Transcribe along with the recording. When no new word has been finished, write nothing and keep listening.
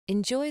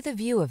Enjoy the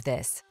view of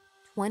this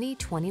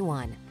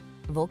 2021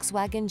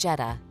 Volkswagen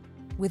Jetta.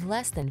 With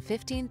less than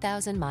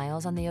 15,000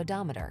 miles on the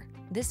odometer,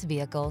 this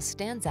vehicle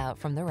stands out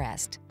from the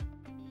rest.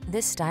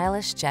 This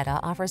stylish Jetta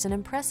offers an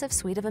impressive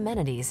suite of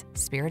amenities,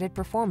 spirited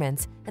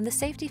performance, and the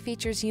safety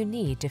features you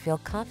need to feel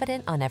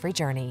confident on every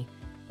journey.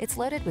 It's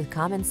loaded with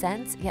common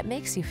sense, yet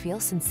makes you feel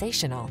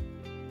sensational.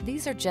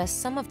 These are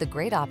just some of the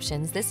great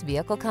options this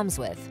vehicle comes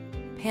with: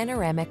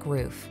 panoramic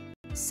roof,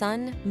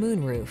 sun,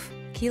 moon roof,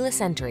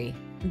 keyless entry,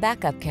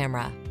 backup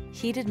camera,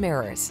 heated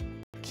mirrors,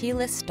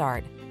 keyless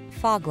start,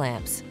 fog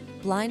lamps,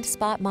 blind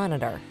spot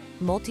monitor,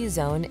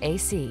 multi-zone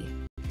AC,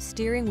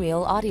 steering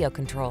wheel audio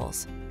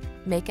controls.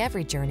 Make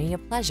every journey a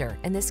pleasure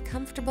in this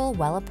comfortable,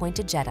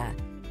 well-appointed Jetta.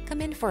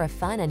 Come in for a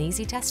fun and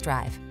easy test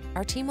drive.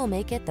 Our team will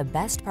make it the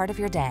best part of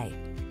your day.